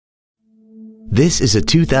This is a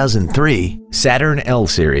 2003 Saturn L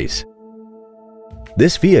Series.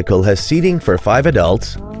 This vehicle has seating for 5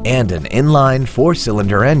 adults and an inline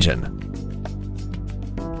 4-cylinder engine.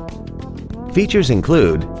 Features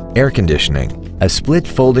include air conditioning, a split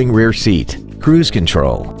folding rear seat, cruise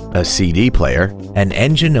control, a CD player, an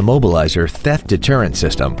engine immobilizer theft deterrent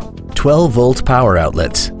system, 12-volt power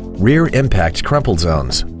outlets, rear impact crumple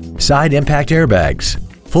zones, side impact airbags,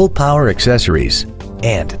 full power accessories,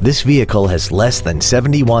 and this vehicle has less than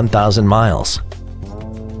 71,000 miles.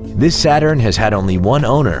 This Saturn has had only one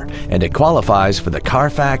owner and it qualifies for the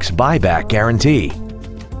Carfax buyback guarantee.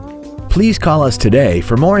 Please call us today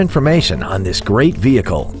for more information on this great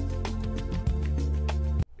vehicle.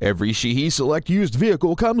 Every Sheehy Select used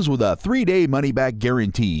vehicle comes with a 3-day money-back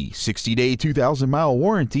guarantee, 60-day 2,000-mile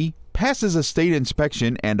warranty, passes a state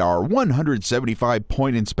inspection and our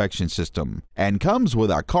 175-point inspection system, and comes with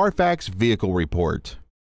a Carfax vehicle report.